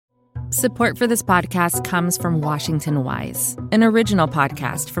Support for this podcast comes from Washington Wise, an original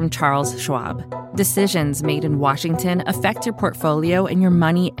podcast from Charles Schwab. Decisions made in Washington affect your portfolio and your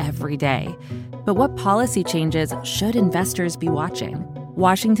money every day. But what policy changes should investors be watching?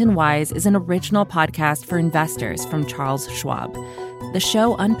 Washington Wise is an original podcast for investors from Charles Schwab. The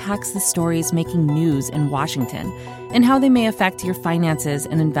show unpacks the stories making news in Washington and how they may affect your finances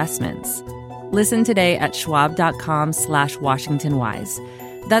and investments. Listen today at schwab.com/WashingtonWise.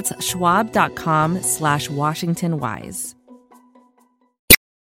 That's schwab.com/WashingtonWise.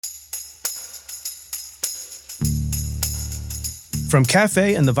 From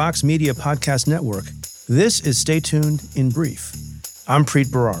Cafe and the Vox Media Podcast Network, this is Stay Tuned in Brief. I'm Preet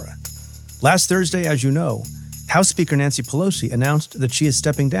Bharara. Last Thursday, as you know, House Speaker Nancy Pelosi announced that she is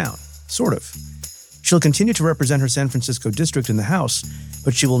stepping down, sort of. She'll continue to represent her San Francisco district in the House,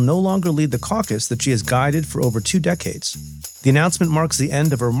 but she will no longer lead the caucus that she has guided for over 2 decades. The announcement marks the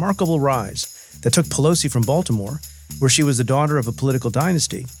end of a remarkable rise that took Pelosi from Baltimore, where she was the daughter of a political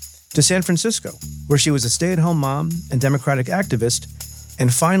dynasty, to San Francisco, where she was a stay-at-home mom and Democratic activist,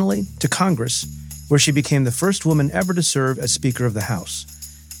 and finally to Congress, where she became the first woman ever to serve as Speaker of the House.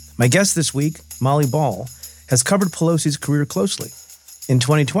 My guest this week, Molly Ball, has covered Pelosi's career closely. In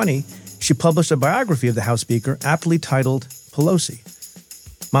 2020, she published a biography of the House Speaker aptly titled Pelosi.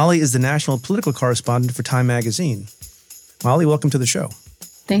 Molly is the national political correspondent for Time magazine. Molly, welcome to the show.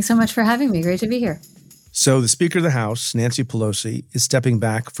 Thanks so much for having me. Great to be here. So the Speaker of the House, Nancy Pelosi, is stepping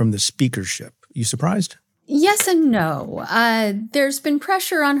back from the speakership. You surprised? Yes and no. There's been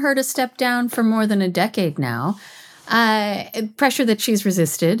pressure on her to step down for more than a decade now. Pressure that she's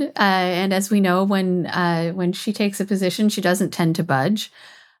resisted. And as we know, when she takes a position, she doesn't tend to budge.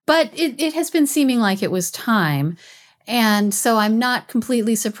 But it has been seeming like it was time. And so I'm not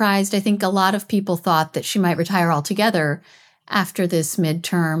completely surprised. I think a lot of people thought that she might retire altogether after this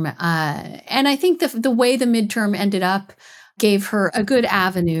midterm. And I think the way the midterm ended up gave her a good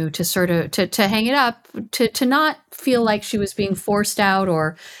avenue to sort of to hang it up, to not feel like she was being forced out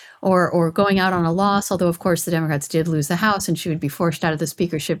or going out on a loss, although, of course, the Democrats did lose the House and she would be forced out of the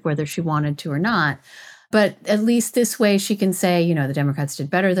speakership whether she wanted to or not. But at least this way she can say, you know, the Democrats did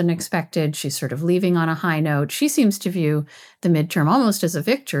better than expected. She's sort of leaving on a high note. She seems to view the midterm almost as a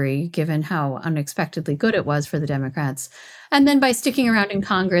victory, given how unexpectedly good it was for the Democrats. And then by sticking around in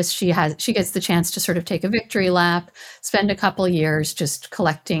Congress, she gets the chance to sort of take a victory lap, spend a couple years just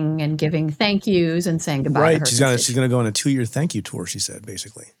collecting and giving thank yous and saying goodbye to her. Right, she's going to go on a 2-year thank you tour, she said,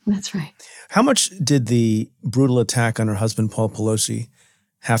 basically. That's right. How much did the brutal attack on her husband, Paul Pelosi,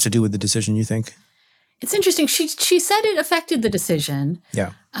 have to do with the decision, you think? It's interesting. She said it affected the decision.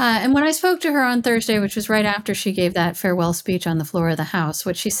 Yeah. And when I spoke to her on Thursday, which was right after she gave that farewell speech on the floor of the House,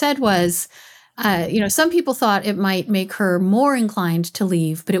 what she said was, some people thought it might make her more inclined to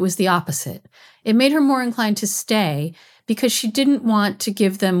leave, but it was the opposite. It made her more inclined to stay because she didn't want to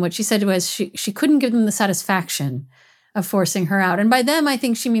give them what she said was she couldn't give them the satisfaction of forcing her out. And by them, I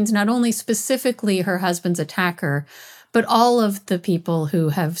think she means not only specifically her husband's attacker, but all of the people who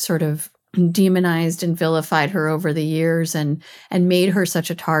have sort of demonized and vilified her over the years and made her such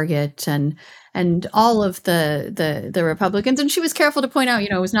a target and all of the Republicans. And she was careful to point out,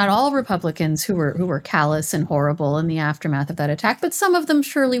 it was not all Republicans who were callous and horrible in the aftermath of that attack, but some of them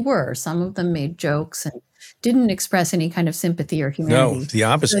surely were. Some of them made jokes and didn't express any kind of sympathy or humanity. No, the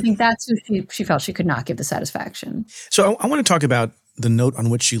opposite. So I think that's who she felt she could not give the satisfaction. So I want to talk about the note on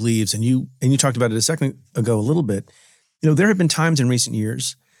which she leaves, and you talked about it a second ago a little bit. There have been times in recent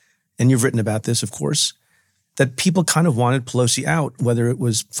years, and you've written about this, of course, that people kind of wanted Pelosi out, whether it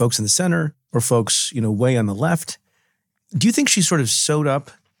was folks in the center or folks, way on the left. Do you think she sort of sewed up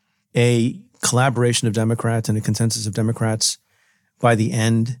a collaboration of Democrats and a consensus of Democrats by the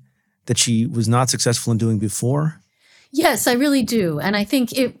end that she was not successful in doing before? Yes, I really do. And I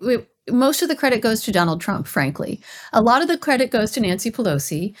think most of the credit goes to Donald Trump, frankly. A lot of the credit goes to Nancy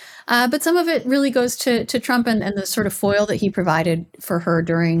Pelosi, but some of it really goes to Trump and the sort of foil that he provided for her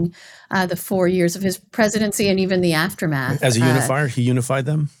during the 4 years of his presidency and even the aftermath. As a unifier, he unified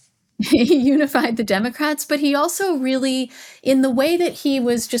them? He unified the Democrats, but he also really, in the way that he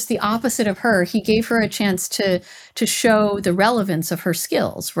was just the opposite of her, he gave her a chance to show the relevance of her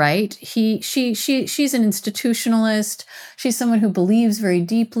skills, right? She's an institutionalist. She's someone who believes very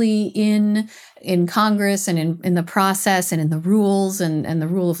deeply in Congress and in the process and in the rules and the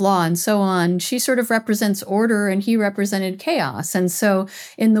rule of law and so on. She sort of represents order and he represented chaos. And so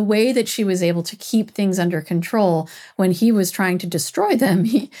in the way that she was able to keep things under control when he was trying to destroy them,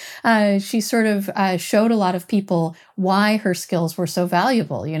 she sort of showed a lot of people why her skills were so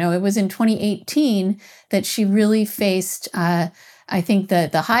valuable. It was in 2018 that she really faced I think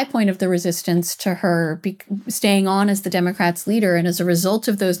that the high point of the resistance to her staying on as the Democrats' leader, and as a result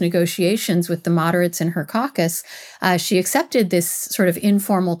of those negotiations with the moderates in her caucus, she accepted this sort of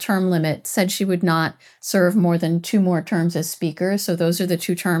informal term limit, said she would not serve more than 2 more terms as Speaker. So those are the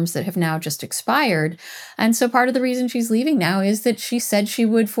 2 terms that have now just expired. And so part of the reason she's leaving now is that she said she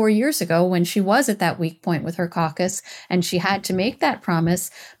would 4 years ago when she was at that weak point with her caucus, and she had to make that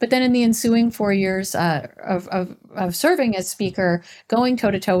promise. But then in the ensuing 4 years of serving as Speaker, going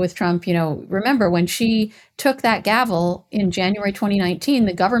toe-to-toe with Trump, remember when she took that gavel in January 2019,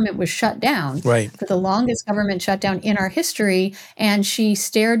 the government was shut down. Right. For the longest government shutdown in our history, and she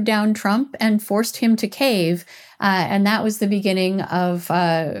stared down Trump and forced him to cave. And that was the beginning of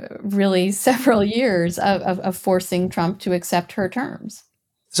really several years of forcing Trump to accept her terms.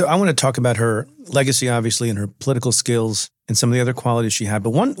 So I want to talk about her legacy, obviously, and her political skills and some of the other qualities she had.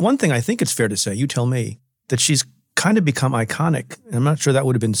 But one thing I think it's fair to say, you tell me, that she's kind of become iconic. And I'm not sure that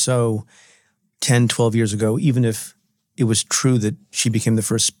would have been so 10, 12 years ago, even if it was true that she became the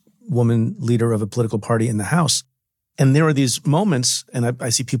first woman leader of a political party in the House. And there are these moments, and I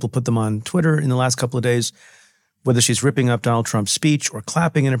see people put them on Twitter in the last couple of days, whether she's ripping up Donald Trump's speech or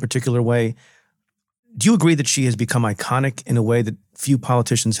clapping in a particular way. Do you agree that she has become iconic in a way that few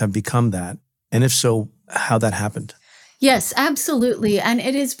politicians have become that? And if so, how that happened? Yes, absolutely. And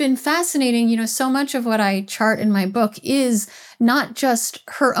it has been fascinating. So much of what I chart in my book is not just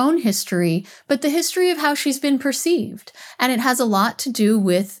her own history, but the history of how she's been perceived. And it has a lot to do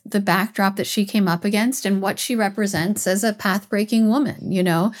with the backdrop that she came up against and what she represents as a path-breaking woman.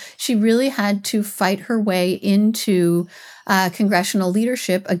 She really had to fight her way into congressional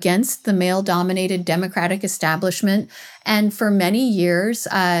leadership against the male-dominated Democratic establishment. And for many years,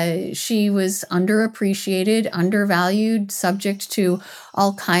 she was underappreciated, undervalued, subject to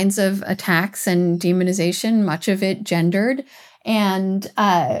all kinds of attacks and demonization, much of it gendered. And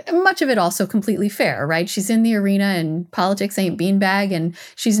much of it also completely fair, right? She's in the arena and politics ain't beanbag, and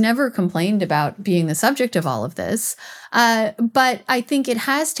she's never complained about being the subject of all of this. But I think it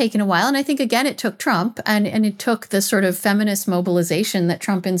has taken a while. And I think, again, it took Trump and it took the sort of feminist mobilization that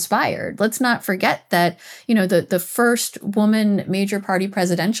Trump inspired. Let's not forget that, the first woman major party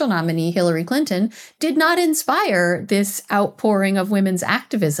presidential nominee, Hillary Clinton, did not inspire this outpouring of women's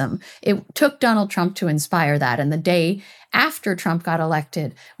activism. It took Donald Trump to inspire that. And the day after Trump got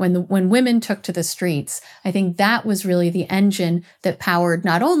elected, when women took to the streets, I think that was really the engine that powered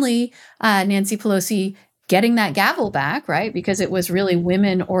not only Nancy Pelosi getting that gavel back, right? Because it was really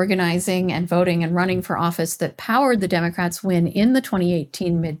women organizing and voting and running for office that powered the Democrats' win in the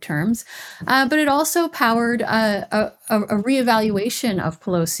 2018 midterms. But it also powered a reevaluation of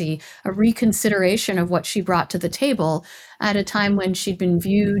Pelosi, a reconsideration of what she brought to the table at a time when she'd been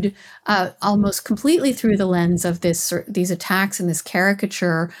viewed almost completely through the lens of these attacks and this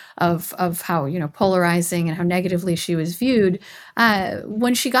caricature of how polarizing and how negatively she was viewed.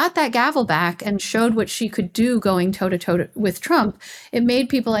 When she got that gavel back and showed what she could do going toe-to-toe with Trump, it made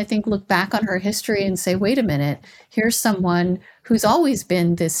people, I think, look back on her history and say, wait a minute, here's someone who's always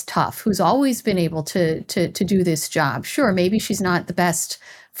been this tough, who's always been able to do this job. Sure, maybe she's not the best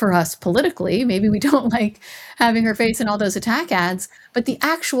for us politically. Maybe we don't like having her face in all those attack ads, but the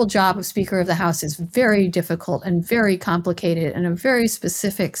actual job of Speaker of the House is very difficult and very complicated and a very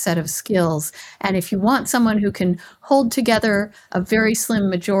specific set of skills. And if you want someone who can hold together a very slim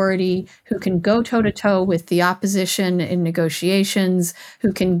majority, who can go toe-to-toe with the opposition in negotiations,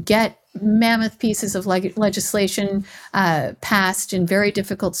 who can get mammoth pieces of legislation passed in very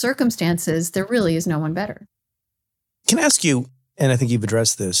difficult circumstances, there really is no one better. Can I ask you, and I think you've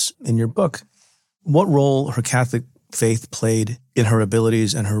addressed this in your book, what role her Catholic faith played in her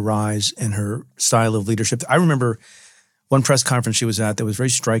abilities and her rise and her style of leadership? I remember one press conference she was at that was very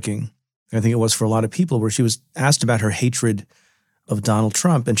striking, and I think it was for a lot of people, where she was asked about her hatred of Donald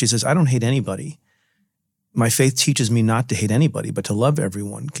Trump, and she says, I don't hate anybody. My faith teaches me not to hate anybody, but to love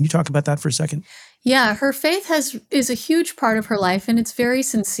everyone. Can you talk about that for a second? Yeah, her faith is a huge part of her life, and it's very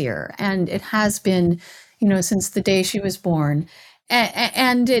sincere, and it has been, since the day she was born.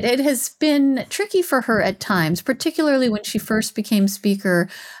 And it has been tricky for her at times, particularly when she first became Speaker.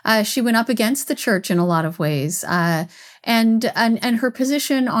 She went up against the church in a lot of ways. And her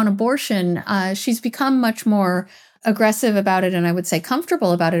position on abortion, she's become much more aggressive about it, and I would say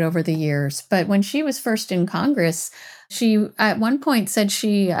comfortable about it over the years. But when she was first in Congress, she at one point said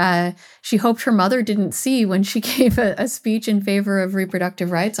she hoped her mother didn't see when she gave a speech in favor of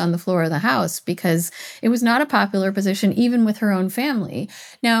reproductive rights on the floor of the House, because it was not a popular position even with her own family.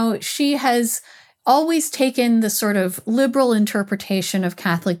 Now, she has always taken the sort of liberal interpretation of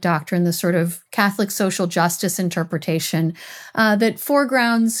Catholic doctrine, the sort of Catholic social justice interpretation that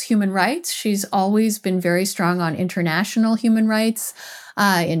foregrounds human rights. She's always been very strong on international human rights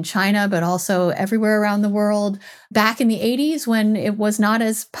in China, but also everywhere around the world. Back in the 80s, when it was not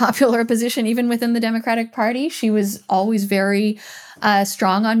as popular a position, even within the Democratic Party, she was always very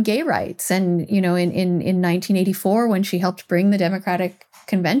strong on gay rights. And, in 1984, when she helped bring the Democratic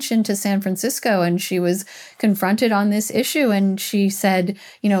Convention to San Francisco, and she was confronted on this issue, and she said,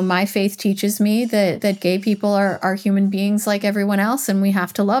 my faith teaches me that gay people are human beings like everyone else, and we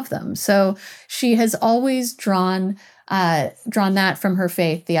have to love them. So she has always drawn that from her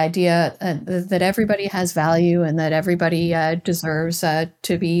faith, the idea that everybody has value and that everybody deserves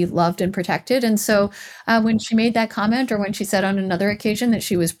to be loved and protected. And so when she made that comment, or when she said on another occasion that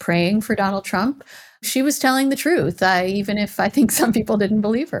she was praying for Donald Trump, she was telling the truth, even if I think some people didn't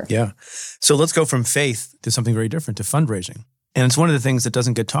believe her. Yeah. So let's go from faith to something very different, to fundraising. And it's one of the things that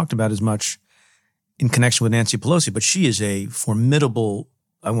doesn't get talked about as much in connection with Nancy Pelosi, but she is a formidable,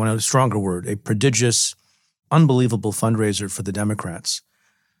 I want a stronger word, a prodigious, unbelievable fundraiser for the Democrats.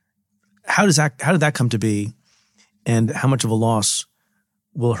 How did that come to be, and how much of a loss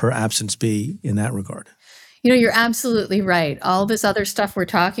will her absence be in that regard? You're absolutely right. All this other stuff we're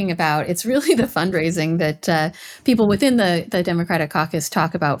talking about, it's really the fundraising that people within the Democratic caucus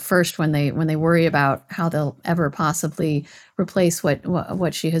talk about first when they worry about how they'll ever possibly replace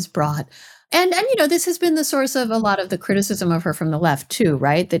what she has brought. And this has been the source of a lot of the criticism of her from the left too,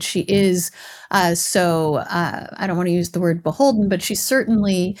 right? That she is I don't want to use the word beholden, but she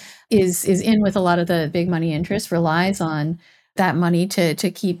certainly is in with a lot of the big money interests, relies on that money to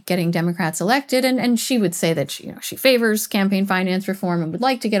keep getting Democrats elected. And she would say that she favors campaign finance reform and would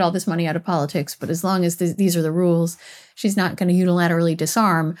like to get all this money out of politics, but as long as these are the rules, she's not going to unilaterally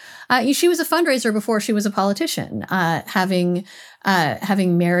disarm. She was a fundraiser before she was a politician, having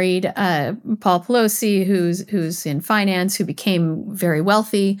married Paul Pelosi, who's in finance, who became very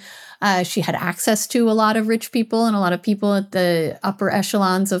wealthy. She had access to a lot of rich people and a lot of people at the upper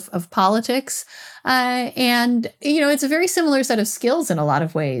echelons of politics. And it's a very similar set of skills in a lot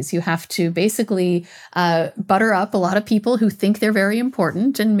of ways. You have to basically butter up a lot of people who think they're very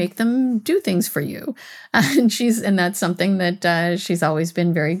important and make them do things for you. And that's something that she's always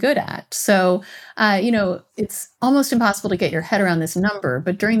been very good at. So, it's almost impossible to get your head around this number,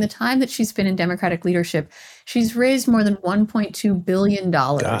 but during the time that she's been in Democratic leadership, she's raised more than $1.2 billion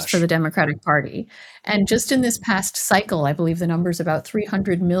for the Democratic Party. And just in this past cycle, I believe the number is about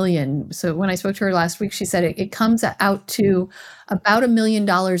 $300 million. So when I spoke to her last week, she said it comes out to about $1 million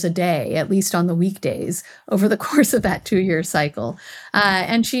a day, at least on the weekdays, over the course of that 2-year cycle.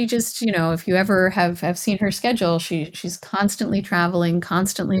 And she just, if you ever have seen her schedule, she's constantly traveling,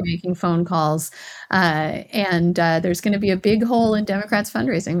 constantly making phone calls. And there's going to be a big hole in Democrats'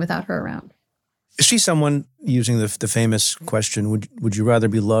 fundraising without her around. Is she someone, using the famous question, would you rather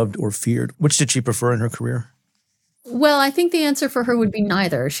be loved or feared? Which did she prefer in her career? Well, I think the answer for her would be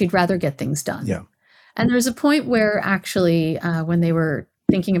neither. She'd rather get things done. Yeah. And there's a point where actually, when they were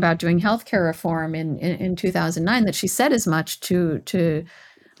thinking about doing healthcare reform in 2009, that she said as much about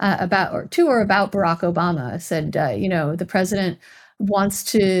Barack Obama. Said, the president wants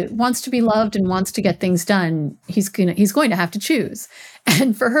to be loved and wants to get things done. He's going to have to choose.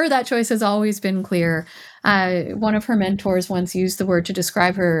 And for her, that choice has always been clear. One of her mentors once used the word to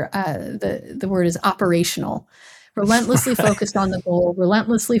describe her. The word is operational. Relentlessly focused on the goal,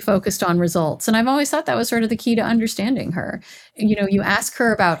 relentlessly focused on results. And I've always thought that was sort of the key to understanding her. You ask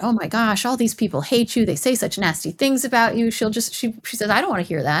her about, oh my gosh, all these people hate you. They say such nasty things about you. She says, I don't want to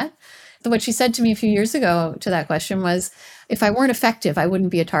hear that. What she said to me a few years ago to that question was, if I weren't effective, I wouldn't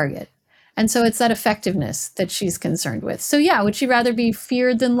be a target. And so it's that effectiveness that she's concerned with. So yeah, would she rather be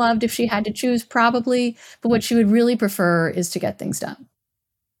feared than loved if she had to choose? Probably. But what she would really prefer is to get things done.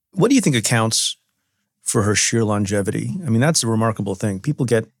 What do you think accounts for her sheer longevity? I mean, that's a remarkable thing. People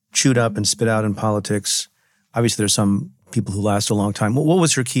get chewed up and spit out in politics. Obviously, there's some people who last a long time. What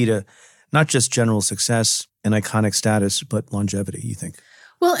was her key to not just general success and iconic status, but longevity, you think?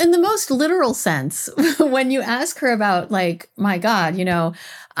 Well, in the most literal sense, when you ask her about, like, my God,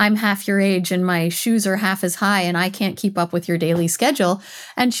 I'm half your age and my shoes are half as high and I can't keep up with your daily schedule.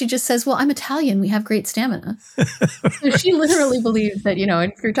 And she just says, well, I'm Italian. We have great stamina. So she literally believes that,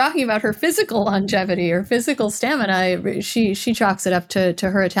 if you're talking about her physical longevity or physical stamina, she chalks it up to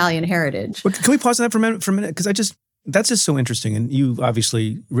her Italian heritage. But can we pause on that for a minute? Because that's just so interesting. And you've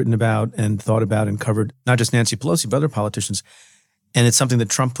obviously written about and thought about and covered not just Nancy Pelosi, but other politicians. And it's something that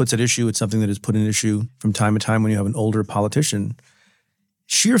Trump puts at issue. It's something that is put in issue from time to time when you have an older politician.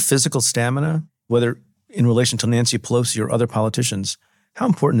 Sheer physical stamina whether in relation to Nancy Pelosi or other politicians. How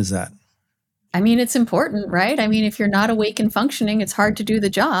important is that? I mean, it's important, right? I mean, if you're not awake and functioning, it's hard to do the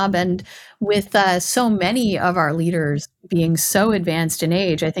job. And with so many of our leaders being so advanced in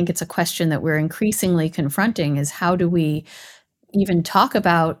age, I think it's a question that we're increasingly confronting is how do we even talk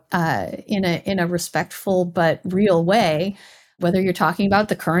about in a respectful but real way, whether you're talking about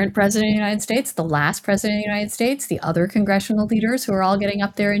the current president of the United States, the last president of the United States, the other congressional leaders who are all getting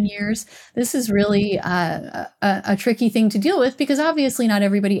up there in years. This is really a tricky thing to deal with because obviously not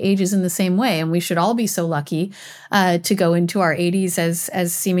everybody ages in the same way. And we should all be so lucky to go into our 80s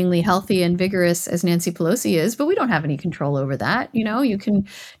as seemingly healthy and vigorous as Nancy Pelosi is, but we don't have any control over that. You know, you can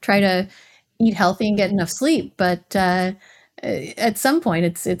try to eat healthy and get enough sleep, but at some point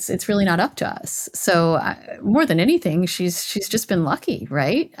it's really not up to us. So more than anything, she's just been lucky,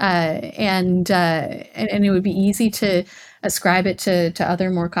 right? And it would be easy to ascribe it to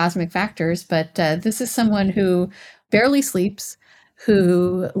other more cosmic factors, but this is someone who barely sleeps,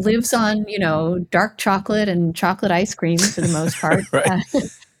 who lives on dark chocolate and chocolate ice cream for the most part. Right.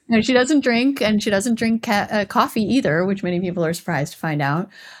 She doesn't drink, and she doesn't drink coffee either, which many people are surprised to find out.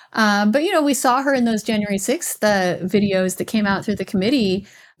 But, we saw her in those January 6th videos that came out through the committee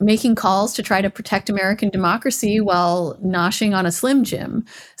making calls to try to protect American democracy while noshing on a Slim Jim.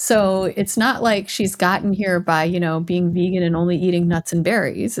 So it's not like she's gotten here by, being vegan and only eating nuts and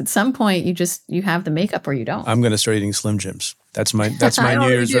berries. At some point, you have the makeup or you don't. I'm going to start eating Slim Jims. That's my New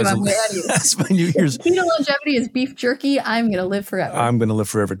Year's resolution. That's my New Year's. Keto longevity is beef jerky. I'm going to live forever. I'm going to live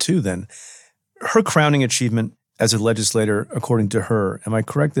forever too then. Her crowning achievement as a legislator, according to her, am I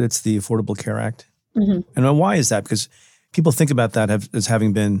correct that it's the Affordable Care Act? Mm-hmm. And why is that? Because people think about that as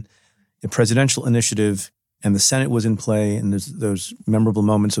having been a presidential initiative and the Senate was in play and there's those memorable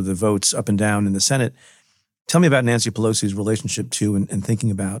moments of the votes up and down in the Senate. Tell me about Nancy Pelosi's relationship to and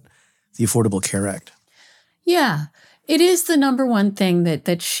thinking about the Affordable Care Act. Yeah. It is the number one thing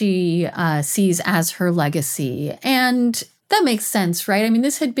that she sees as her legacy. And that makes sense, right? I mean,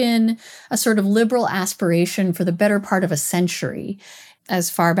 this had been a sort of liberal aspiration for the better part of a century, as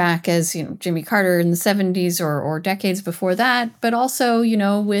far back as, Jimmy Carter in the 70s or decades before that, but also,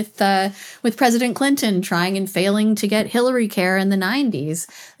 with President Clinton trying and failing to get Hillary care in the 90s.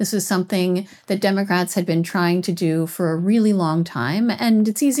 This was something that Democrats had been trying to do for a really long time. And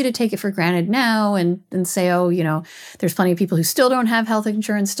it's easy to take it for granted now and say, there's plenty of people who still don't have health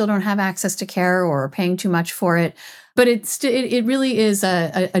insurance, still don't have access to care or are paying too much for it. But it really is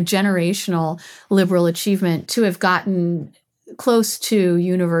a generational liberal achievement to have gotten close to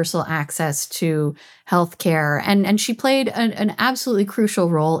universal access to health care. And she played an absolutely crucial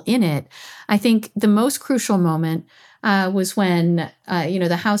role in it. I think the most crucial moment was when,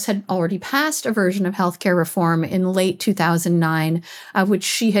 the House had already passed a version of healthcare reform in late 2009, which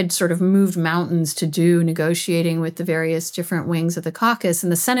she had sort of moved mountains to do, negotiating with the various different wings of the caucus.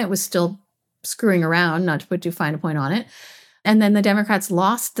 And the Senate was still screwing around, not to put too fine a point on it. And then the Democrats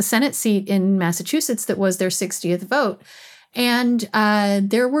lost the Senate seat in Massachusetts that was their 60th vote. And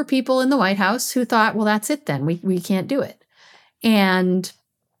there were people in the White House who thought, well, that's it then. We can't do it. And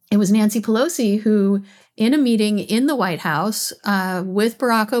it was Nancy Pelosi who, in a meeting in the White House with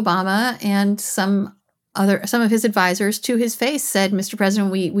Barack Obama and some of his advisors, to his face said, Mr. President,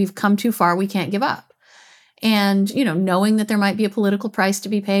 we've come too far. We can't give up. And, knowing that there might be a political price to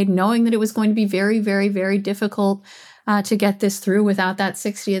be paid, knowing that it was going to be very, very, very difficult to get this through without that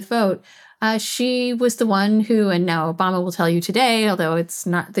 60th vote, she was the one who, and now Obama will tell you today, although it's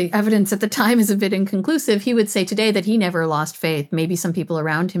not, the evidence at the time is a bit inconclusive, he would say today that he never lost faith. Maybe some people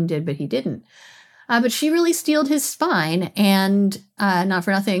around him did, but he didn't. But she really steeled his spine, and not for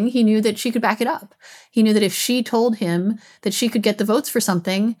nothing, he knew that she could back it up. He knew that if she told him that she could get the votes for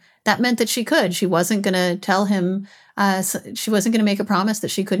something, that meant that she could. She wasn't going to tell him, she wasn't going to make a promise that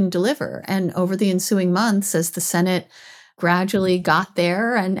she couldn't deliver. And over the ensuing months, as the Senate gradually got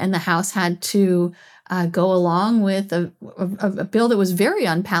there and the House had to go along with a bill that was very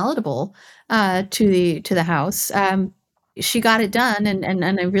unpalatable to the House, she got it done.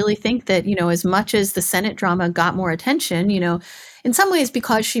 And I really think that, as much as the Senate drama got more attention, in some ways,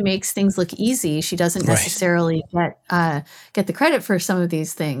 because she makes things look easy, she doesn't necessarily get the credit for some of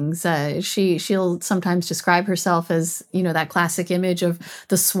these things. She'll sometimes describe herself as, that classic image of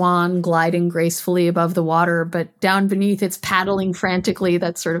the swan gliding gracefully above the water, but down beneath it's paddling frantically.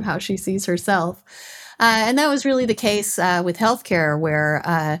 That's sort of how she sees herself. And that was really the case with healthcare,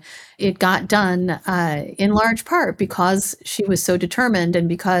 where it got done in large part because she was so determined and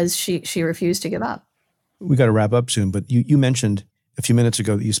because she refused to give up. We got to wrap up soon, but you mentioned a few minutes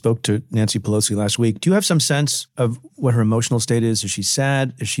ago that you spoke to Nancy Pelosi last week. Do you have some sense of what her emotional state is? Is she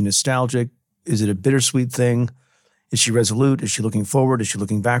sad? Is she nostalgic? Is it a bittersweet thing? Is she resolute? Is she looking forward? Is she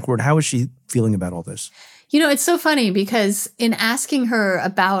looking backward? How is she feeling about all this? It's so funny because in asking her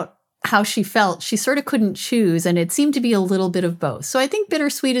about how she felt, she sort of couldn't choose, and it seemed to be a little bit of both. So I think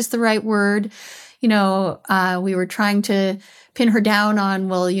bittersweet is the right word. We were trying to pin her down on,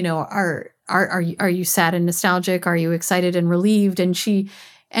 well, are you sad and nostalgic? Are you excited and relieved? And she,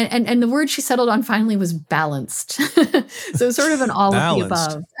 and the word she settled on finally was balanced. So sort of an all of the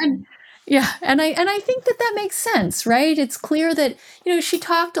above. And yeah, and I think that makes sense, right? It's clear that she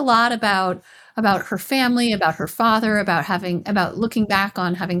talked a lot about her family, about her father, about looking back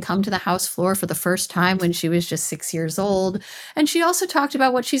on having come to the House floor for the first time when she was just 6 years old. And she also talked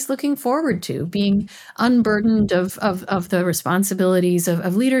about what she's looking forward to, being unburdened of the responsibilities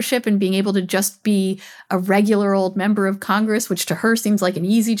of leadership and being able to just be a regular old member of Congress, which to her seems like an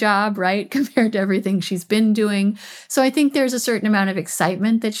easy job, right, compared to everything she's been doing. So I think there's a certain amount of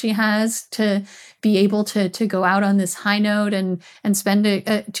excitement that she has to be able to go out on this high note and spend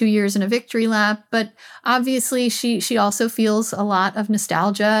 2 years in a victory lap. But obviously she also feels a lot of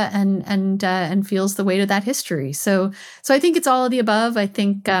nostalgia and feels the weight of that history. So I think it's all of the above. I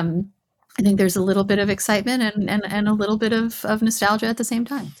think there's a little bit of excitement and a little bit of nostalgia at the same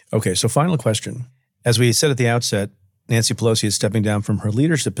time. Okay, so final question. As we said at the outset, Nancy Pelosi is stepping down from her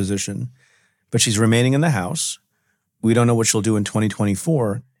leadership position, but she's remaining in the House. We don't know what she'll do in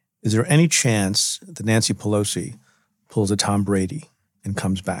 2024. Is there any chance that Nancy Pelosi pulls a Tom Brady and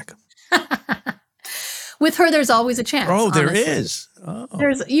comes back? With her, there's always a chance. Oh, there honestly. is. Oh.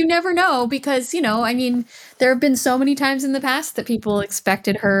 You never know because, there have been so many times in the past that people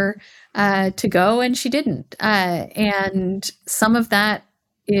expected her to go and she didn't. And some of that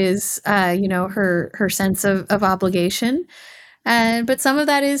is, her sense of obligation. But some of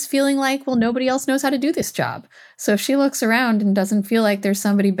that is feeling like, well, nobody else knows how to do this job. So if she looks around and doesn't feel like there's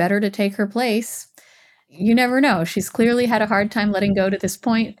somebody better to take her place, you never know. She's clearly had a hard time letting go to this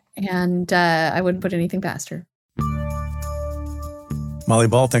point, and I wouldn't put anything past her. Molly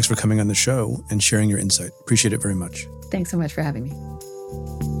Ball, thanks for coming on the show and sharing your insight. Appreciate it very much. Thanks so much for having me.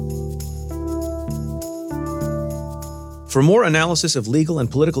 For more analysis of legal and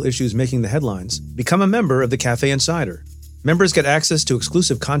political issues making the headlines, become a member of the Cafe Insider. Members get access to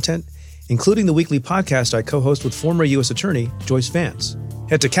exclusive content, including the weekly podcast I co-host with former U.S. Attorney Joyce Vance.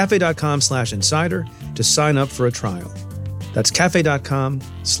 Head to cafe.com/insider to sign up for a trial. That's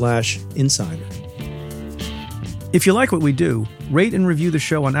cafe.com/insider. If you like what we do, rate and review the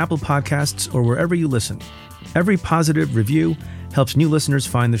show on Apple Podcasts or wherever you listen. Every positive review helps new listeners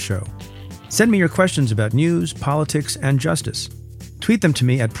find the show. Send me your questions about news, politics, and justice. Tweet them to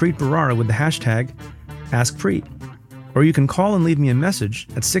me at Preet Bharara with the hashtag AskPreet. Or you can call and leave me a message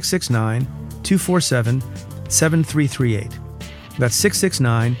at 669-247-7338. That's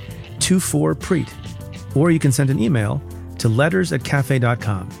 669-24-PREET. Or you can send an email to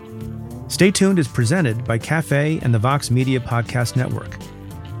letters@cafe.com. Stay Tuned is presented by Cafe and the Vox Media Podcast Network.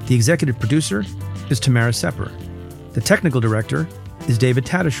 The executive producer is Tamara Sepper. The technical director is David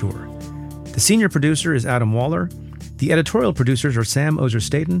Tadashore. The senior producer is Adam Waller. The editorial producers are Sam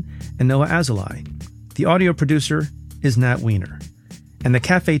Ozer-Staten and Noah Azulai. The audio producer is Nat Weiner. And the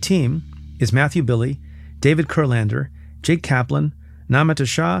Cafe team is Matthew Billy, David Kurlander, Jake Kaplan, Namita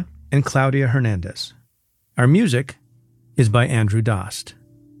Shah, and Claudia Hernandez. Our music is by Andrew Dost.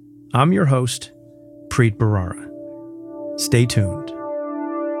 I'm your host, Preet Bharara. Stay tuned.